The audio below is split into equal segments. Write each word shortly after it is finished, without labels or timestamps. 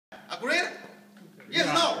Agreed? Yes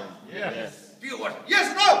or no? Yes. Big word.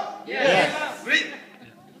 Yes or no? Yes. Agreed.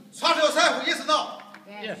 Trust yourself. Yes or no?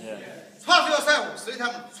 Yes. Trust yourself. 3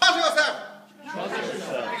 times. Trust yourself. Trust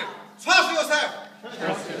yourself. Trust yourself.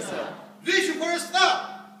 Trust yourself. Reach for a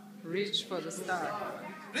star. Reach for the star.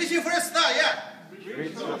 Reaching for a star, yeah.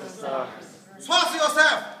 Reach for the stars. Trust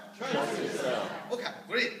yourself. Trust yourself. Okay,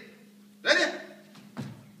 great. Ready?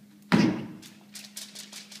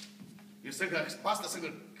 You think past the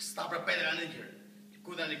stop better than here.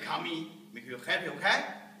 Good and economy, make you happy, okay?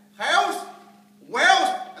 Health,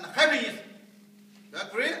 wealth, and happiness.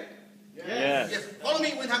 That great? Yes. Yes. Follow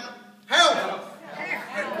me one time. Health,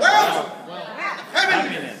 wealth, and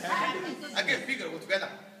happiness. Again, bigger together.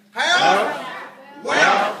 Health,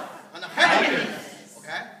 wealth, and happiness.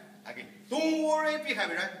 Okay? Again. Don't worry, be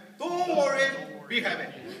happy, right? Don't worry, be happy.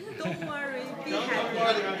 Don't worry, be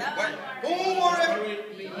happy. Don't worry,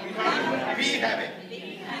 be happy.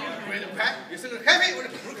 Great, okay? You think happy or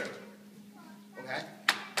sugar? Okay?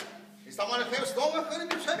 Is someone have stronger going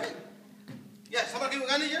to be happy? Yeah, someone give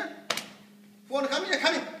energy here? Who want to come here?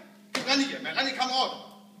 Come in. Give energy. My energy come out.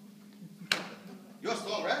 You're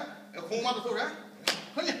strong, right? You're home out too, right?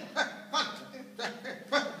 Come here. Come.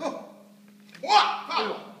 Go.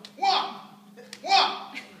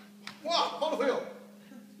 Follow for you.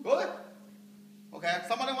 Good? Okay,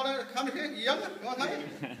 somebody want to come here? You younger? You want to come here?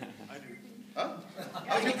 I do. Huh?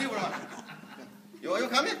 How you do, man? You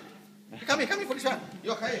come here? Come here for this one.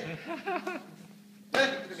 You okay? Hey,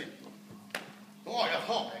 come here. Oh, you're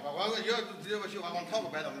tall. You're on top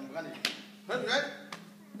of bed. Right?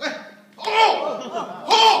 Hey. Oh!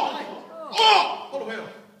 Follow for you.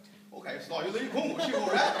 Okay, stop. You come on,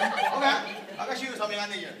 right? Okay. I can show you something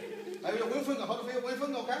on here. I will one finger. How to feel one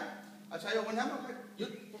finger, okay? I tell you one time, okay?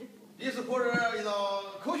 This is for,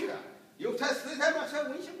 kosher. You test 3 times, I tell you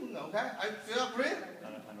one finger, okay? I feel great. I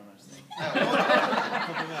don't understand.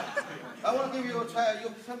 I want to give you a try.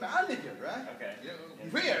 You some energy, right? Okay.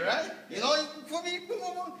 Prayer, right? You know, for me,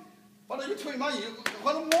 but you try money. You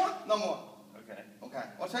want more? No more. Okay. Okay.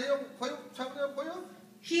 I'll tell you for you.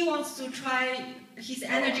 He wants to try his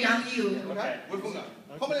energy on you. Okay.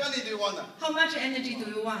 How many energy do you want? How much energy do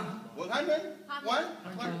you want? 100? 1?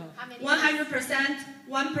 100%?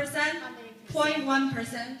 1%?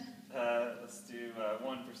 0.1%? Let's do 1%.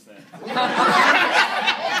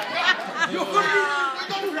 You could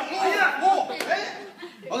do more.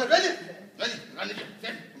 Okay, ready? Energy.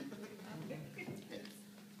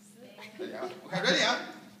 Okay, ready, huh?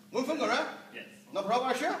 One finger, right? Yes. No problem,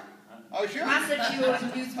 are you sure? Are you sure? Master Qi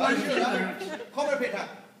will use one finger. How many feet, huh?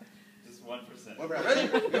 Just 1%. Ready?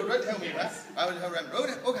 You're ready? Tell me, right? I will have ready.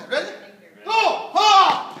 Okay, ready? Go! Ha!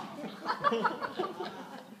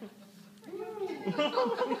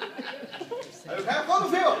 Okay, how do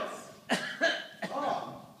you feel?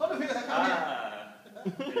 How do you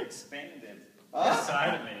feel? It expanded.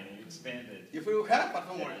 Inside of me, it expanded. You feel okay? But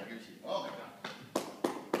don't worry. Oh my God.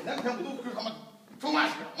 Next time we do too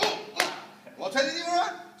much. What time did you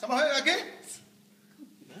run? Someone again?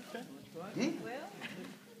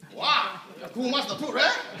 Wow, too much too,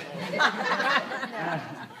 right?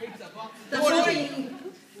 The following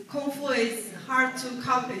Kung Fu is hard to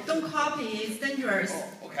copy. Don't copy, it's dangerous.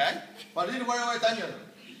 Oh, okay. But it's very, very dangerous.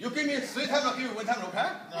 You give me 3 times, I'll give you 1 time, okay?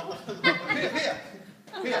 No. Here.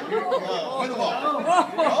 Wonderful.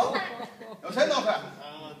 No? You say no, okay? I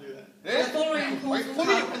don't want to do that. The following Kung Fu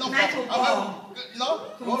metal ball. You know,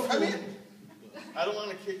 go try me. I don't want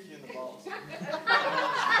to kick you in the balls. I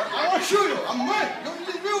want to show you. I'm man. You're a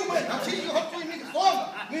real man. I'm teaching you how to make it stronger.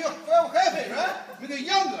 Make it feel happy, right? Make it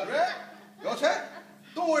younger, right? You okay?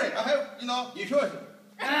 Don't worry. I have, insurance.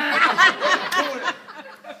 Don't worry.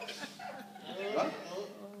 Huh?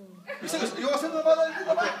 You want something about that?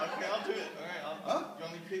 Okay, I'll do it. All right, huh? You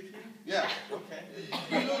want me to kick you? Yeah. Okay.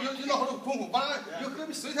 You know how to kung fu, but you give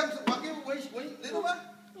me 3 times. I'll give you one little bit.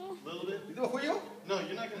 Little bit? You do it for you? No,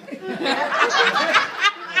 you're not going to.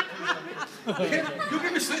 You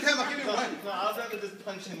give me 3 times, I'll give you 1. No, I'd rather just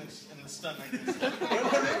punch in the stomach. Yeah,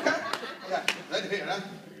 right here, right?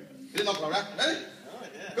 This no problem, right? Ready? Oh,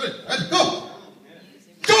 yeah. Good. Ready? Go!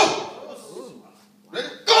 Go! Ready?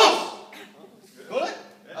 Go! Go!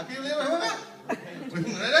 I'll give you a little bit.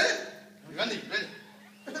 Ready? Ready?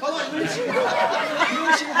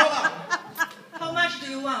 How much do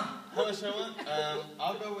you want? How much I want?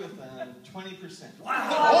 I'll go with 20%.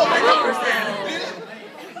 Wow! 20%.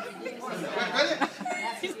 Ready?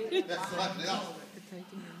 That's right. Relax.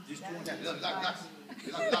 Just relax.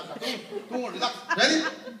 Relax. Ready?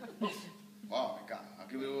 Oh my God! I'll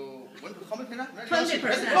give you how much?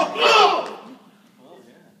 20%. Oh!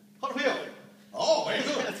 How do you feel? Oh, Oh, very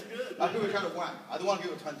good. I'll give you kind of 1. I don't want to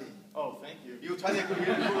give you 20. Oh, thank you. You 20 could be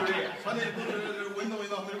 20 window,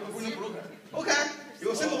 broken. Okay.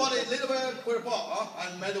 You think about it a little bit for the ball,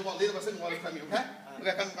 and measure about a little bit, think about it, okay?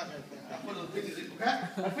 Okay, come. Okay?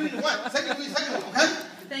 I finish 1. Second one, okay?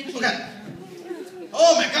 Thank you. Okay.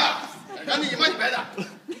 Oh my God. That is much better.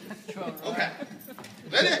 Okay.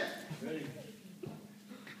 Ready? Ready.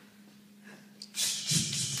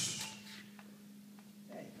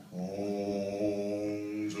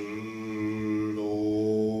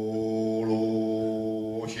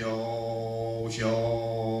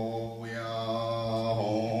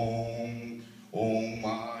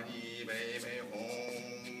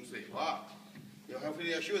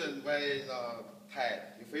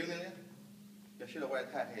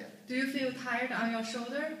 Do you feel tired on your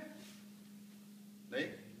shoulder?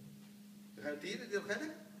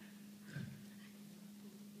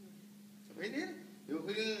 You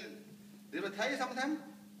feel little tired sometimes?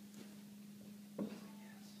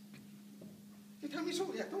 You tell me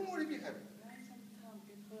so. Yeah, don't worry, be happy.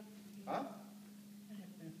 Huh?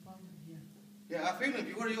 Yeah, I feel it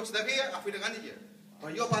because you step here. I feel the energy.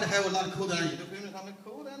 But your body have a lot of cold energy. You feel something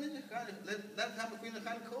cold energy. Let time feel the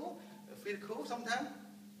hand cold. Feel cold sometimes.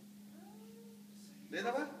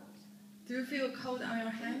 Little bit. Do you feel cold on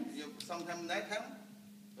your hands? Sometimes night time,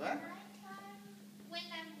 right? When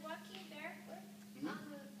I'm walking barefoot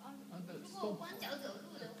on the 如果我光脚走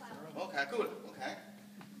路的话 Okay, good. Okay.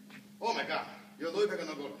 Oh my God, your lower back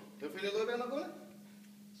not good. You feel your lower back not good?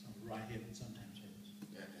 Right hip sometimes hurts.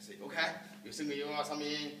 Yeah, I see. Okay. You think you are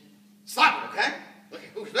something stop, okay?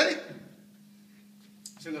 Okay, good. Ready?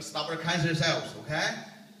 So you stop the cancer cells, okay?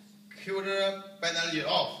 Kill the bad energy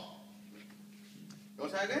off. You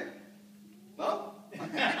want to try again? No?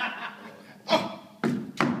 Oh!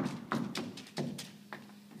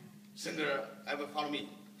 Cinder, ever follow me?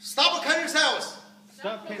 Stop cancer cells!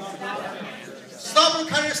 Stop cancer cells. Stop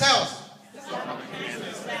cancer cells!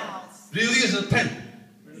 Release the pain.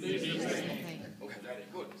 Okay, ready.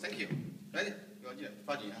 Good. Thank you. Ready? 要紧，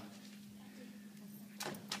抓紧啊！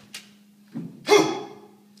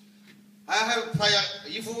 I have 大家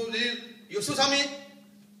衣服有受伤没？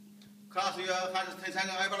 Class, you have 10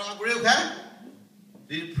 seconds. Everybody agree, okay?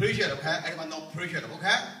 The pressure, okay? Everybody not pressure,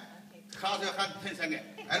 okay? Class, you have 10 seconds.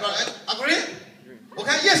 Everybody agree?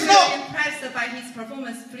 Okay, yes, If no? you're impressed by his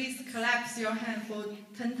performance, please collapse your hand for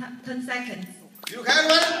 10 seconds. You okay,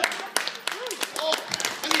 everybody? Oh,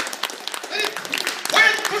 ready? 1,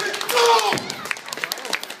 2, 3, go!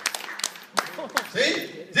 See?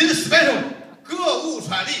 This is special. 各物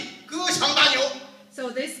传力，各强打牛。 So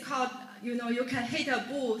this called, you can hit a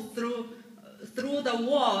bull through the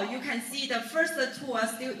wall. You can see the first 2 are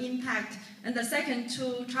still intact, and the second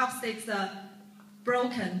 2 chopsticks are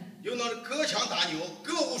broken. 有那各强打牛，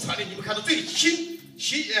各物传力，你们看到最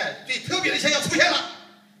特别的现象出现了。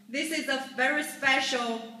 This is a very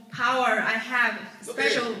special power I have,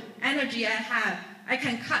 special energy I have. I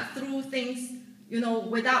can cut through things,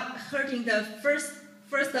 without hurting the first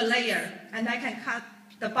layer, and I can cut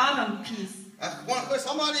the bottom piece.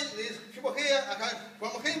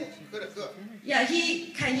 Yeah,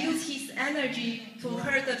 he can use his energy to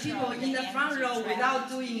hurt the people in the front row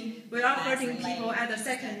without hurting people at the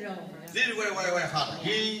second row. This is very, very, very hard.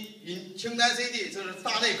 In Qingdan City, 这是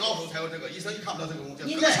大内高手才有这个，医生看不到这个东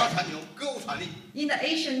西。各强传牛，各物传力。 In the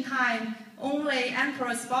ancient time, only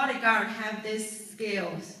emperor's bodyguard have these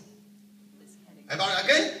skills. Everybody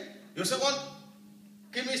again? You someone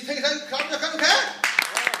give me 10 seconds, clap your hands, okay?